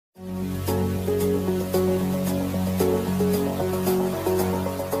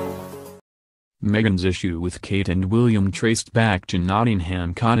Meghan's issue with Kate and William traced back to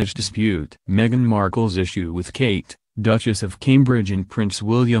Nottingham Cottage dispute. Meghan Markle's issue with Kate, Duchess of Cambridge, and Prince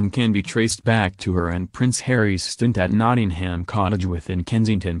William can be traced back to her and Prince Harry's stint at Nottingham Cottage within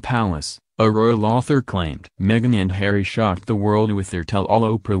Kensington Palace, a royal author claimed. Meghan and Harry shocked the world with their tell-all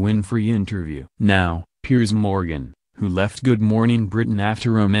Oprah Winfrey interview. Now, Piers Morgan, who left Good Morning Britain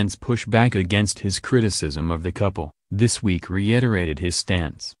after immense pushback against his criticism of the couple, this week reiterated his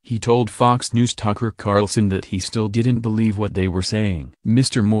stance. He told Fox News' Tucker Carlson that he still didn't believe what they were saying.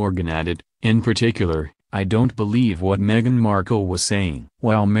 Mr. Morgan added, "In particular, I don't believe what Meghan Markle was saying."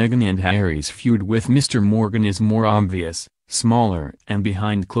 While Meghan and Harry's feud with Mr. Morgan is more obvious, smaller and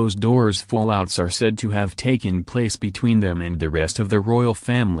behind closed doors fallouts are said to have taken place between them and the rest of the royal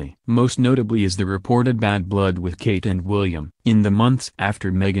family. Most notably is the reported bad blood with Kate and William. In the months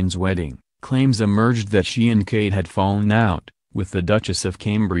after Meghan's wedding, claims emerged that she and Kate had fallen out, with the Duchess of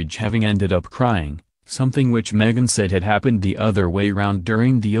Cambridge having ended up crying, something which Meghan said had happened the other way round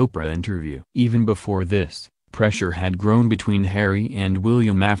during the Oprah interview. Even before this, pressure had grown between Harry and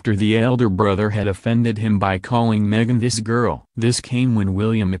William after the elder brother had offended him by calling Meghan "this girl." This came when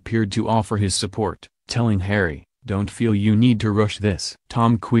William appeared to offer his support, telling Harry, "Don't feel you need to rush this."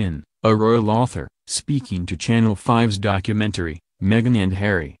 Tom Quinn, a royal author, speaking to Channel 5's documentary, Meghan and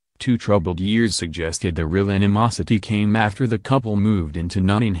Harry, Two Troubled Years, suggested the real animosity came after the couple moved into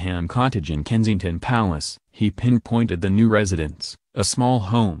Nottingham Cottage in Kensington Palace. He pinpointed the new residence, a small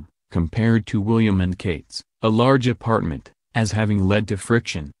home, compared to William and Kate's, a large apartment, as having led to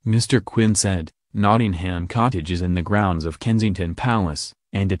friction. Mr. Quinn said, "Nottingham Cottage is in the grounds of Kensington Palace,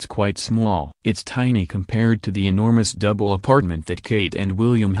 and it's quite small. It's tiny compared to the enormous double apartment that Kate and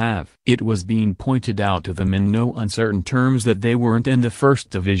William have." It was being pointed out to them in no uncertain terms that they weren't in the first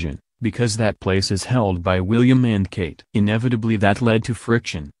division, because that place is held by William and Kate. Inevitably that led to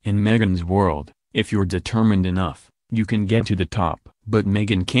friction. In Meghan's world, if you're determined enough, you can get to the top. But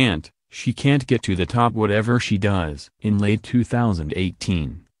Meghan can't. She can't get to the top whatever she does. In late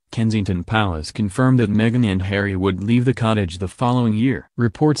 2018, Kensington Palace confirmed that Meghan and Harry would leave the cottage the following year.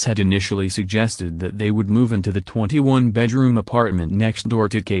 Reports had initially suggested that they would move into the 21-bedroom apartment next door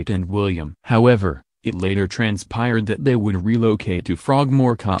to Kate and William. However, it later transpired that they would relocate to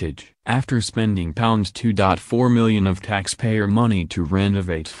Frogmore Cottage. After spending £2.4 million of taxpayer money to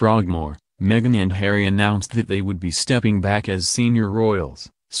renovate Frogmore, Meghan and Harry announced that they would be stepping back as senior royals,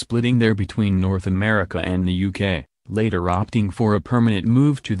 splitting there between North America and the UK, later opting for a permanent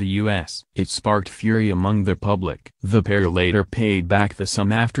move to the US. It sparked fury among the public. The pair later paid back the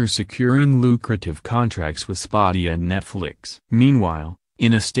sum after securing lucrative contracts with Spotify and Netflix. Meanwhile,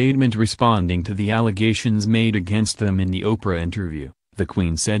 in a statement responding to the allegations made against them in the Oprah interview, the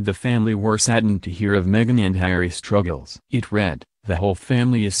Queen said the family were saddened to hear of Meghan and Harry's struggles. It read, "The whole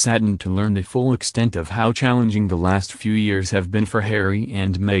family is saddened to learn the full extent of how challenging the last few years have been for Harry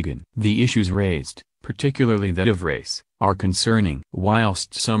and Meghan. The issues raised, particularly that of race, are concerning.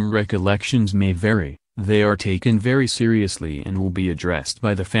 Whilst some recollections may vary, they are taken very seriously and will be addressed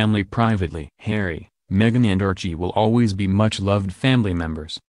by the family privately. Harry, Meghan and Archie will always be much-loved family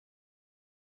members."